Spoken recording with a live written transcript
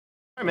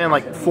Man,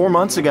 like 4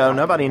 months ago,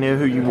 nobody knew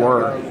who you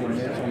were.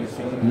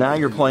 Now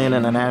you're playing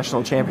in a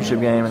national championship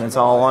game, and it's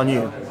all on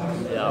you.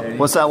 Yeah.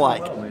 What's that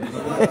like?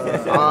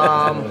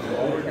 I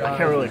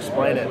can't really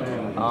explain it.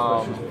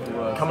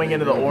 Coming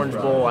into the Orange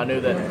Bowl, I knew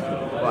that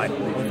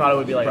we thought it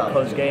would be like a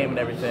close game and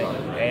everything.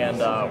 And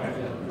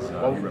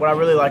what I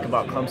really like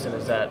about Clemson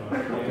is that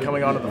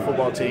coming onto the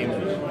football team,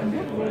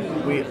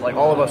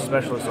 all of us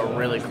specialists are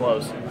really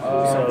close.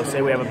 So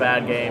say we have a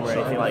bad game or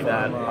anything like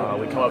that,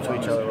 we come up to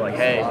each other like,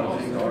 hey,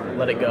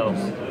 let it go.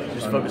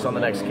 Just focus on the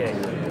next kick.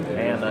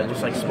 And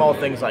just like small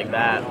things like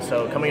that.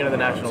 So coming into the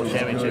national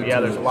championship, yeah,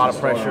 there's a lot of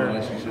pressure.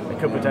 It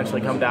could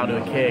potentially come down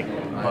to a kick,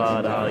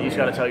 but you just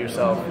got to tell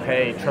yourself,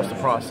 hey, trust the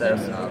process.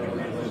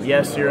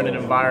 Yes, you're in an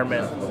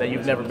environment that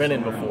you've never been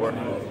in before,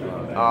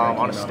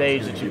 on a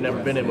stage that you've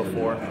never been in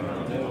before,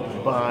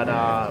 but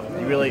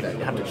you really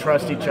have to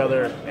trust each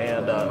other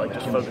and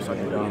just focus on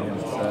your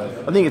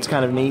job. I think it's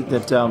kind of neat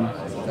that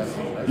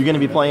you're going to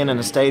be playing in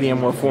a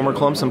stadium where a former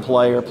Clemson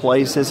player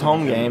plays his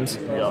home games,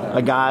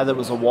 a guy that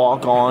was a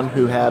walk-on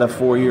who had a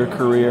 4-year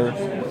career.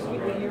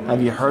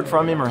 Have you heard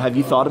from him, or have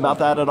you thought about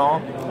that at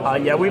all?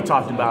 Yeah, we've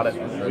talked about it.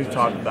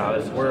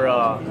 We're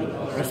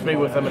going to speak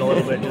with them in a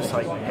little bit, just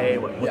like, hey,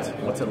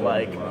 what's it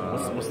like?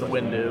 What's the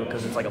wind do?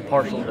 Because it's like a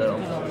partial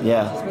dome.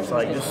 Yeah. It's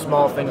like just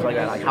small things like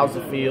that, like how's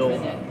the feel?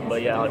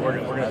 But yeah, we're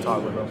going to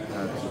talk with them.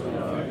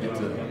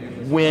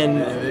 When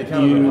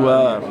you,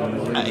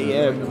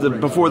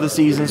 before the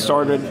season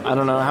started, I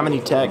don't know, how many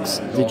texts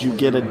did you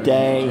get a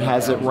day?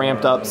 Has it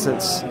ramped up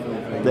since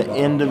the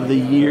end of the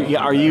year?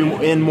 Are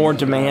you in more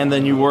demand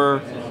than you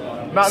were,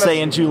 say,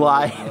 in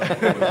July?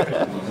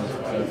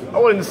 I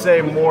wouldn't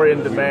say more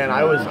in demand.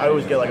 I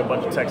always get like a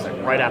bunch of texts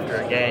right after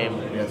a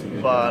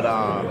game, but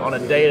on a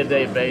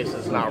day-to-day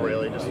basis, not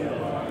really.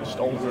 Just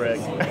old Greg.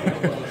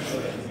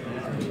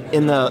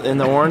 in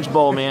the Orange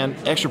Bowl, man,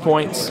 extra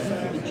points,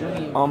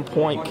 on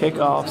point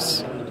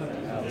kickoffs.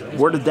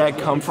 Where did that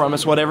come from?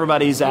 It's what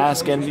everybody's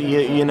asking.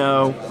 You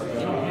know,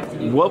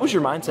 what was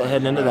your mindset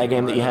heading into that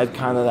game that you had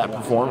kind of that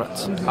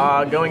performance?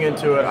 Going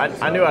into it,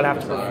 I knew I'd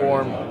have to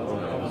perform,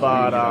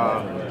 but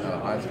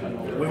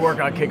we work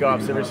on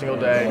kickoffs every single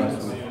day.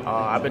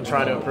 I've been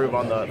trying to improve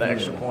on the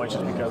extra points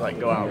just because I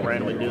go out and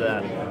randomly do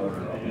that.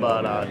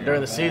 But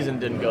during the season,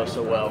 didn't go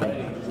so well.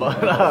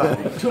 But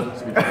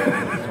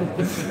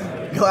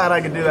glad I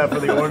could do that for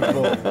the Orange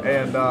Bowl.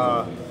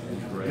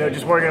 And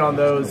just working on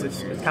those,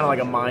 it's kind of like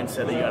a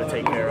mindset that you got to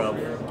take care of.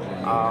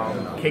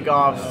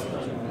 Kickoffs,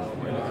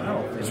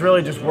 it's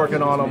really just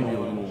working on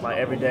them like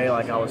every day,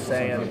 like I was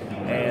saying.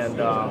 And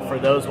for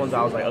those ones,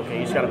 I was like, okay,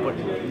 you just got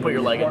to put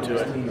your leg into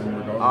it.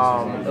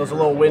 It was a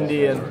little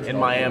windy in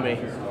Miami,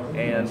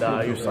 and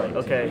you're just like,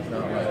 okay,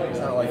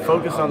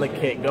 focus on the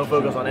kick. Don't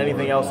focus on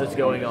anything else that's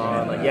going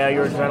on. Like, yeah,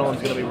 your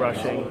adrenaline's going to be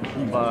rushing,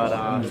 but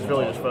it's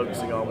really just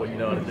focusing on what you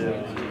know how to do.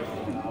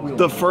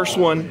 The first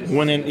one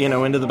went in,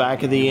 into the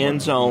back of the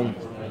end zone.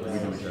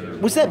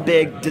 Was that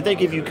big? Did they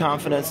give you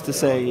confidence to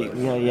say,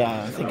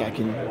 yeah, I think I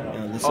can,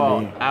 this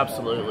will be...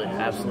 Absolutely.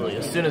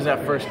 As soon as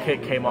that first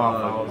kick came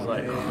off, I was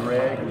like,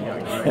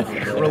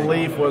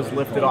 relief was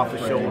lifted off the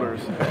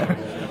shoulders.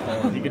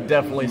 You could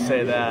definitely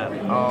say that.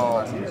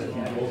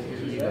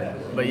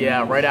 But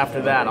yeah, right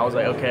after that, I was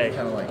like, okay,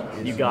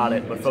 you got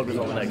it, but focus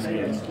on the next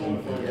game.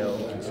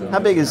 How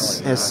big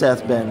has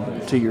Seth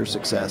been to your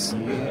success?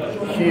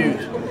 Huge.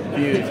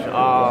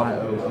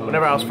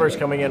 Whenever I was first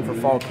coming in for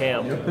fall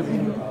camp,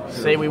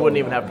 say we wouldn't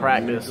even have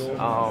practice,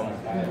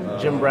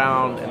 Jim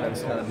Brown and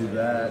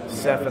then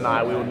Seth and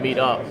I, we would meet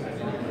up,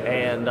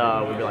 and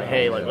we'd be like,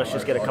 hey, let's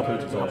just get a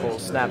couple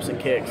snaps and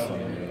kicks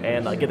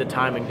and get the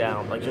timing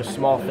down, just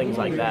small things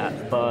like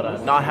that.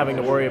 But not having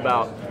to worry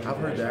about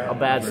a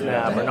bad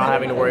snap or not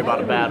having to worry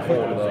about a bad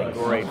hold is a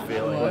great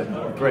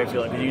feeling. Great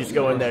feeling. You just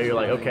go in there, you're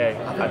like, okay,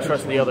 I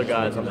trust the other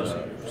guys. I'm just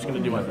going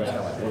to do my thing.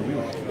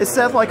 Is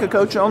Seth like a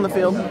coach on the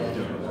field?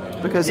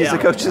 Because he's a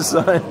coach's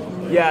son.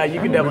 Yeah, you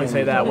can definitely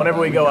say that.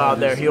 Whenever we go out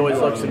there, he always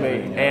looks at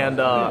me. And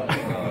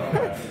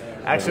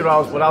actually,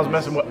 what I was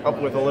messing up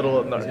with a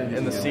little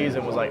in the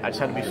season was I just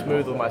had to be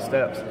smooth with my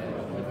steps.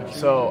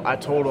 So I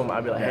told him,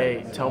 I'd be like,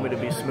 hey, tell me to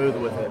be smooth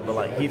with it.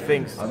 But he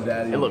thinks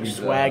it looks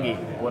swaggy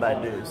what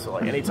I do. So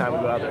anytime we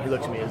go out there, he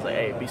looks at me and is like,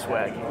 hey, be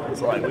swaggy.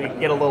 So we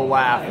get a little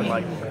laugh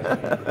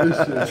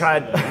and try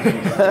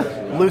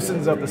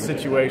loosens up the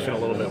situation a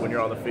little bit when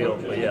you're on the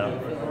field. But yeah.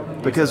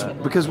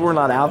 Because we're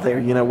not out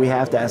there, we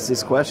have to ask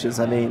these questions.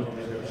 I mean,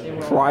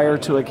 prior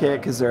to a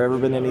kick, has there ever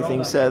been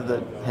anything said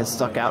that has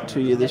stuck out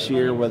to you this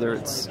year, whether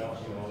it's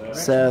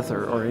Seth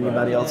or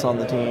anybody else on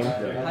the team?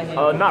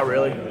 Not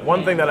really.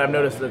 One thing that I've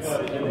noticed that's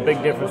a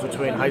big difference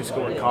between high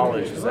school and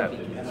college is that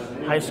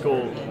high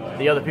school,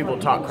 the other people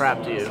talk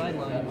crap to you,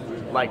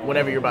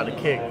 whenever you're about to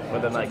kick,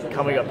 but then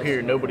coming up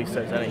here, nobody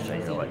says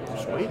anything. You're like,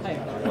 sweet.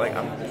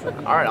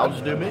 All right, I'll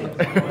just do me.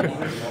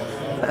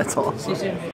 That's awesome.